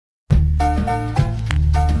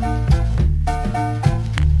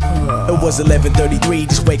It was 11:33,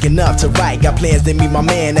 just waking up to write. Got plans to meet my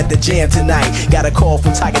man at the jam tonight. Got a call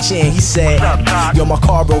from Tiger Chan, he said, yo, my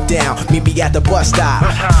car broke down, meet me at the bus stop.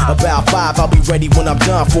 About 5, I'll be ready when I'm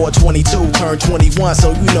done. 4:22, turn 21,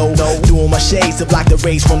 so you know, doing my shades to block the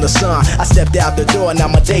rays from the sun. I stepped out the door, now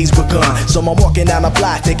my day's begun. So I'm walking down the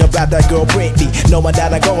block, thinking about that girl Britney. Knowing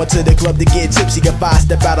that I'm going to the club to get tipsy. If I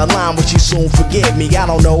step out of line, would you soon forget me? I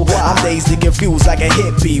don't know, I'm dazed and confused like a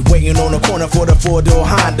hippie, waiting on the corner for the 4-door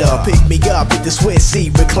Honda. Pick me up with the Swiss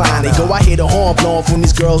seat reclining. Go, I hear the horn blowing from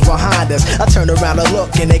these girls behind us. I turn around and look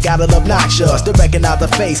and they got it obnoxious. They recognize the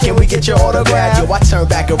face, can we get your autograph? Yo, I turned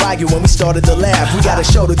back and argue when we started to laugh. We got a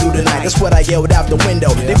show to do tonight, that's what I yelled out the window.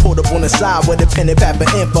 They pulled up on the side with a pen and paper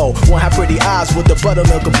info. One had pretty eyes with the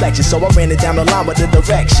buttermilk complexion, so I ran it down the line with the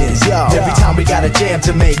directions. Yo, every time we got a jam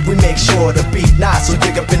to make, we make sure the beat not so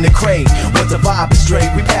dig up in the crate. Once the vibe is straight,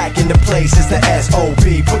 we pack in the place. It's the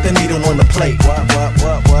S.O.B. Put the needle on the plate. What?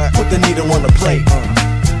 Put the needle on the plate.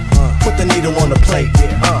 Put the needle on the plate.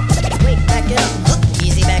 Wait, back it up.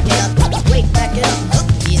 Easy, back it up. Wait, back it up.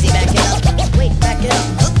 Easy, back it up. Wait, back it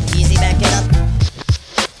up. Easy, back it up.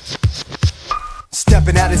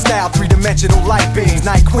 Stepping out in style, three-dimensional light beams.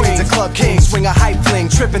 Night queens and club kings, swing a hype fling.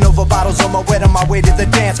 Tripping over bottles on my way to the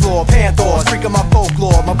dance floor. Panthers, freak of my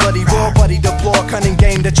folklore. My bloody raw buddy deplore. Cunning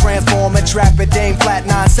game to transform and trap it. Dame flat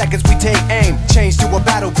 9 seconds, we take aim. Change to a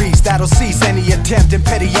battle beast that'll cease any attempt in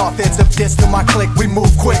petty offensive diss to my click. We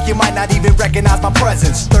move quick, you might not even recognize my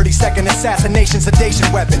presence. 30-second assassination, sedation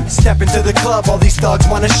weapon. Step into the club, all these thugs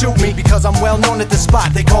wanna shoot me because I'm well known at the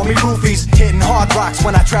spot. They call me roofies. Hitting hard rocks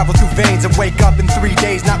when I travel through veins and wake up in 3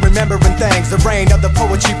 days, not remembering things. The reign of the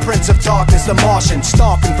poetry prince of darkness, the Martian.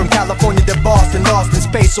 Stomping from California to Boston, lost in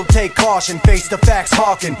space, so take caution. Face the facts,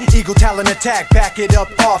 hawking. Eagle talent attack, back it up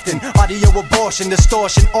often. Audio abortion,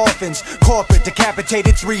 distortion, orphans. Corporate,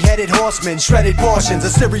 decapitated, 3-headed horsemen. Shredded portions, a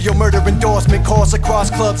serial murder endorsement. Course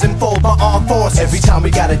across clubs and fold my armed forces. Every time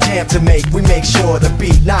we got a jam to make, we make sure the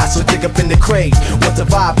beat not so dig up in the crate. Once the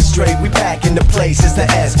vibe is straight, we pack in the place. It's the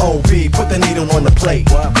S.O.B. Put the needle on the plate.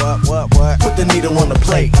 What? Put the needle on the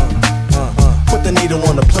plate. Put the needle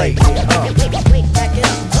on the plate. Wait, back it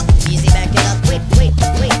up. Easy, back it up. Wait, back it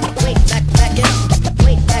up. Wait, back it up.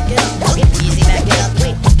 Easy, back it up.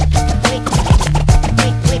 Wait, back it up.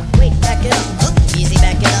 Easy,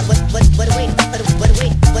 back it up. Wait,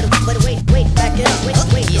 back it up.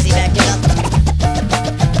 Wait, easy, back it up.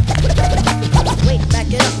 Wait, back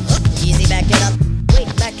it up. Easy, back it up.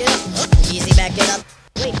 Wait, back it up. Easy, back it up.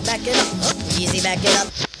 Wait, back it up. Easy, back it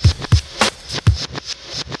up.